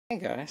Hey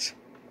guys,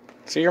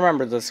 so you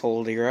remember this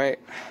oldie, right?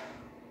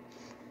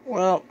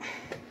 Well,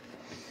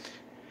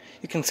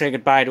 you can say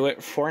goodbye to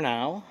it for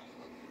now,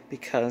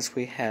 because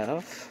we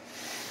have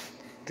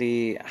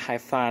the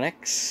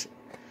Hifonics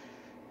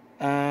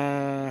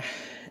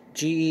GEX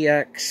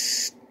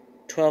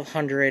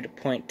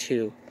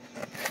 1200.2.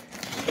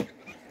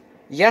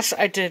 Yes,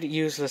 I did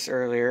use this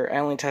earlier. I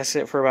only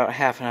tested it for about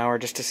half an hour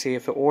just to see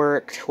if it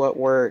worked, what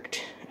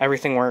worked.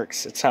 Everything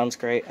works. It sounds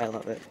great. I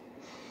love it.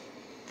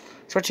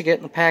 So what you get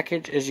in the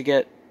package is you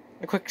get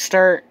a quick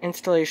start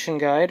installation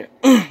guide.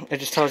 It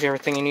just tells you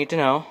everything you need to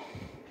know.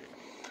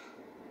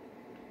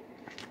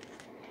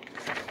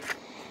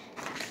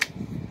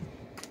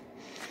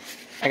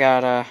 I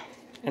got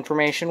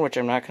information, which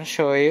I'm not going to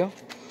show you,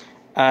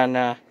 on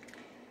the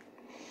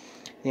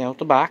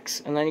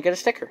box, and then you get a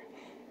sticker.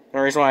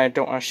 The reason why I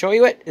don't want to show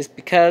you it is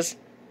because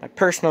my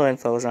personal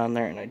info is on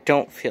there, and I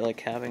don't feel like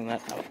having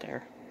that out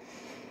there.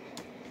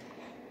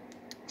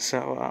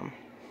 So,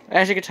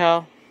 as you can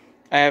tell,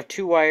 I have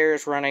two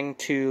wires running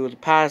to the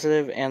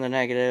positive and the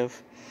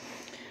negative,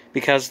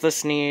 because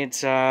this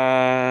needs,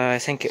 I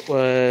think it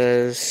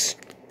was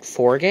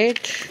 4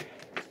 gauge?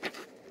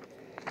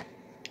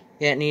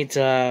 Yeah, it needs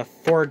a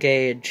 4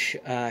 gauge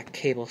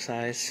cable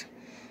size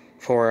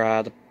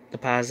for the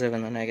positive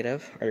and the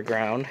negative, or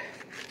ground.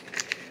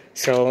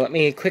 So let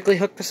me quickly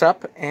hook this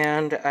up,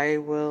 and I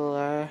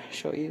will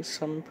show you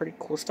some pretty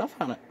cool stuff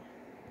on it.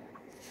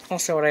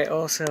 Also, what I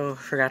also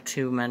forgot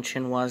to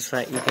mention was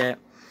that you get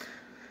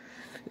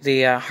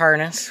the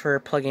harness for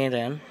plugging it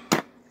in.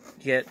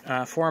 You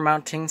get 4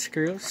 mounting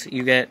screws,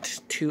 you get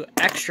 2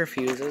 extra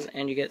fuses,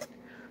 and you get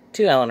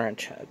 2 Allen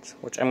wrench heads,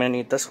 which I'm going to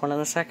need this one in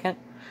a second.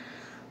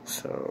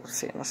 So,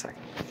 see you in a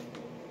second.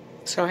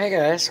 So, hey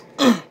guys,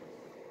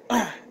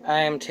 I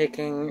am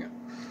taking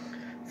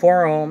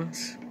 4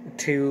 ohms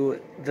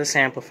to this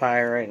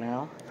amplifier right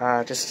now.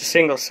 Just a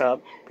single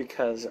sub,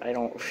 because I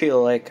don't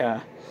feel like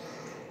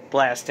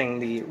blasting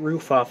the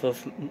roof off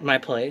of my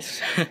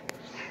place.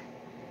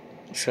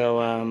 So,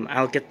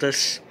 I'll get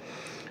this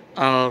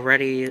all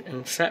ready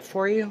and set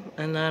for you,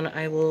 and then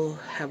I will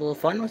have a little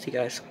fun with you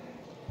guys.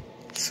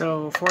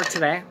 So, for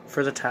today,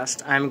 for the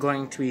test, I'm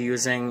going to be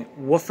using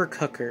Woofer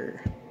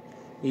Cooker.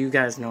 You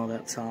guys know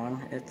that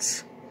song.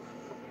 It's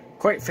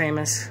quite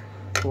famous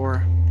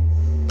for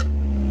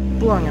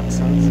blowing up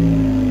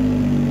sounds.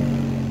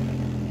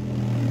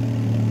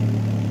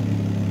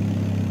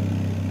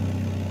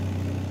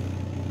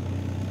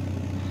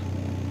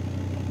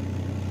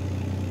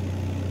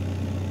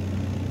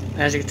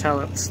 As you can tell,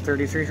 it's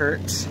 33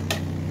 hertz,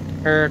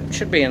 or it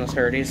should be in the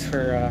 30s for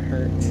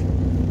hertz.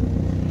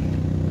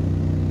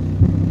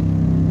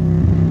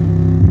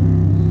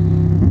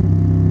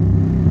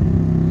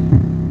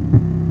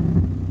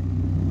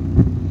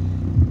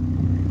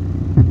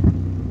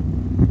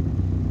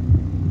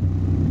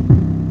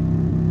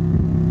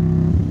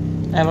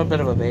 I have a bit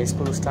of a bass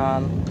boost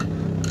on.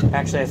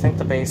 Actually, I think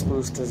the bass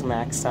boost is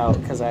maxed out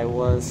because I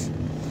was,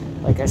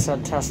 like I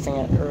said, testing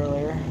it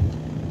earlier.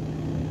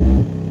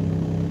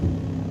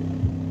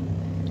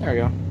 There we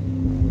go.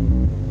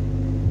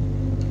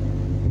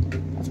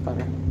 That's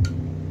better.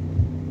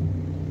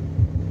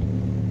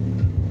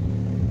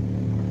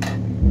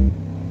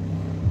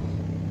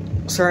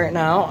 So right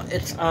now,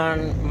 it's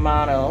on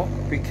mono,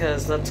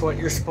 because that's what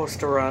you're supposed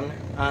to run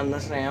on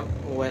this amp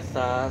with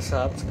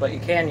subs, but you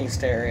can use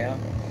stereo.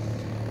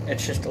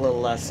 It's just a little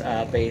less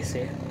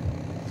bassy.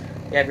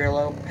 You have your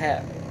low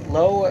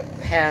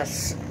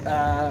pass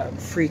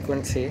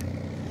frequency,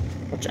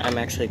 which I'm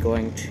actually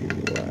going to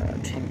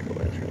tinker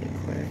with really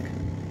quick.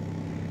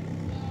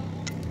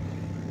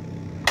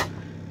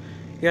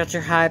 You got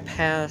your high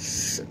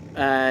pass,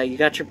 you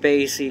got your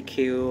bass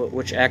EQ,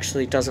 which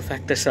actually does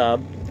affect the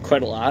sub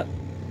quite a lot.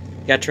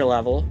 You got your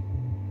level,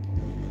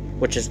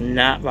 which is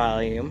not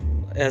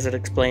volume, as it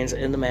explains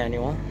in the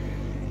manual.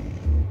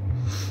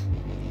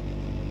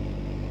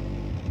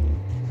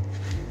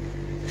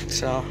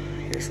 So,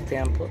 here's what the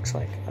amp looks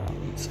like.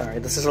 Sorry,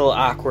 this is a little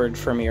awkward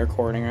for me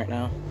recording right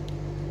now,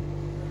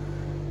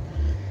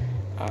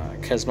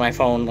 because my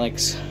phone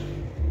likes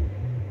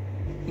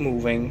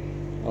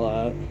moving a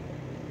lot.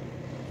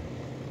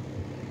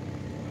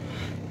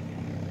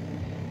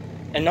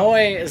 In no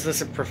way is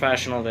this a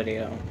professional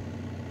video,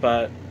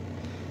 but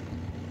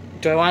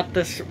do I want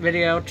this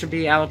video to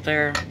be out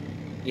there?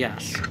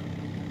 Yes.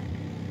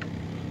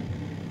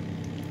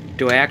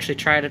 Do I actually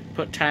try to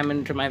put time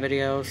into my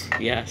videos?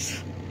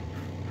 Yes.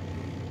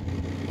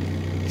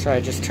 So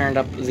I just turned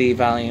up the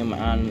volume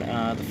on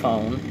the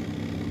phone.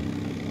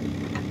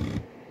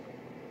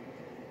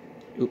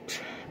 Oops,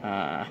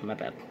 my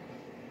bad.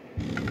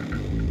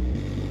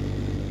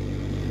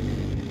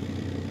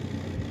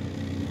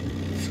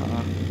 So,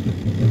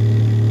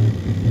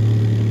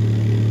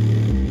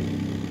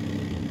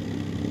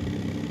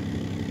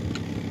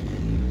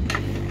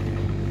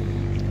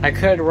 I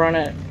could run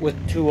it with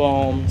 2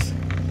 ohms.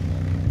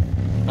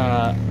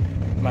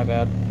 My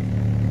bad.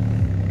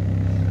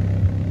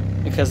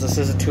 Because this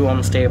is a 2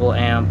 ohm stable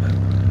amp,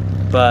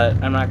 but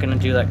I'm not going to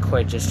do that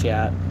quite just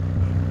yet.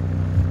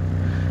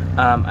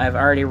 I've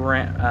already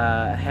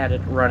had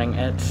it running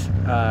at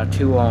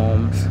 2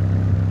 ohms,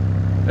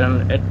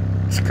 and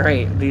it's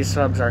great. These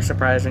subs are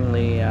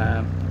surprisingly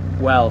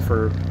well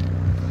for,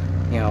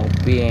 you know,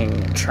 being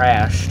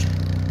trashed.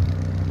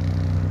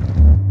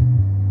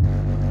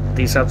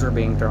 These subs were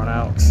being thrown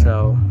out,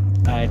 so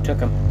I took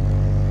them.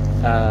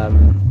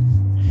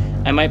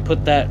 I might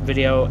put that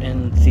video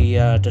in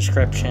the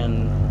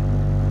description,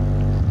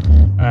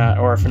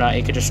 or if not,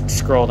 you could just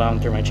scroll down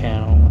through my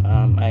channel.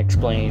 I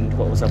explained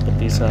what was up with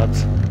these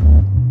subs.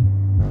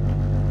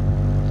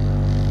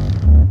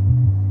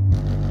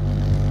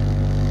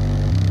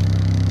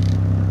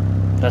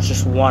 That's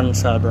just one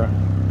sub,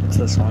 it's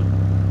this one.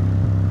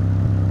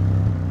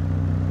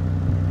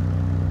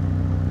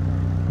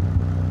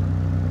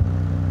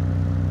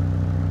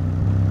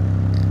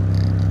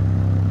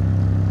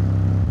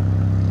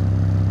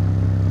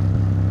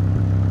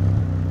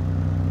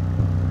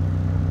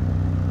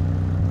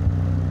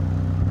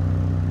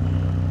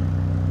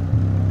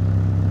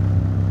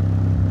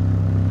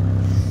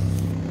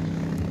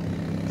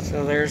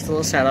 So there's the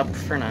little setup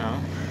for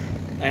now.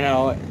 I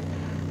know,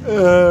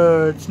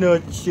 it's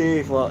not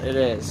safe. Well, it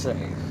is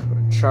safe.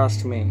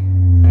 Trust me.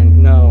 I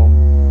know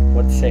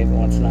what's safe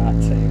and what's not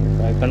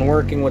safe. I've been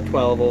working with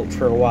 12 volts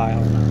for a while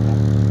now.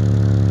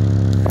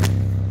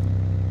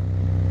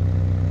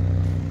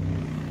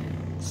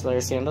 So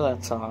there's the end of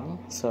that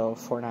song. So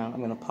for now, I'm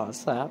going to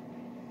pause that.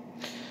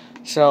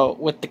 So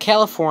with the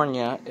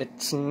California,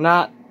 it's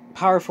not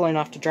powerful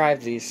enough to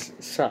drive these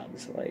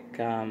subs like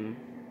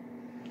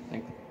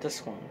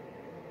this one.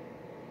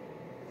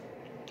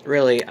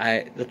 Really,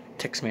 it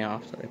ticks me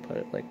off that I put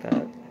it like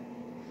that,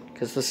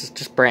 because this is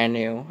just brand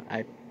new.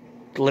 I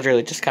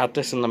literally just got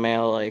this in the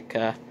mail, like,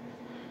 in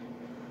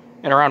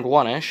around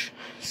 1-ish,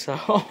 so,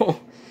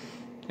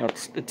 you know,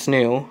 it's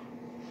new.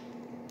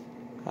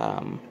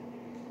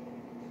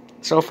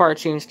 So far it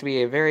seems to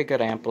be a very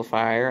good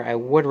amplifier. I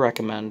would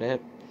recommend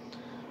it.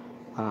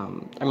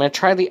 I'm going to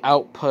try the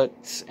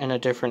outputs in a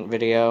different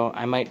video.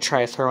 I might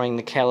try throwing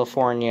the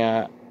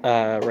California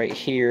right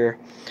here,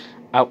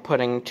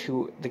 outputting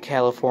to the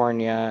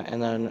California,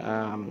 and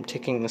then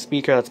taking the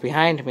speaker that's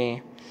behind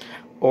me,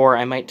 or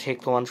I might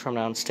take the ones from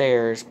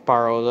downstairs,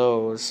 borrow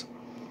those,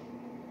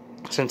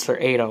 since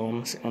they're 8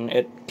 ohms, and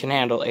it can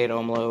handle 8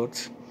 ohm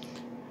loads,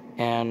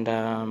 and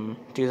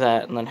do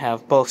that, and then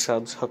have both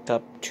subs hooked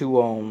up 2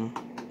 ohm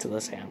to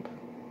this amp,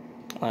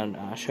 and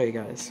show you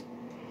guys.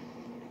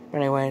 But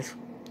anyways,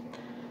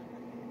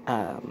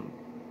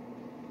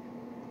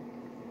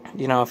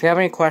 you know, if you have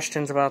any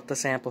questions about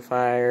this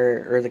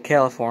amplifier or the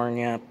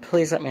California,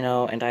 please let me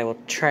know, and I will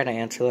try to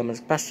answer them as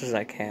best as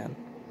I can.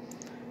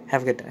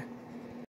 Have a good day.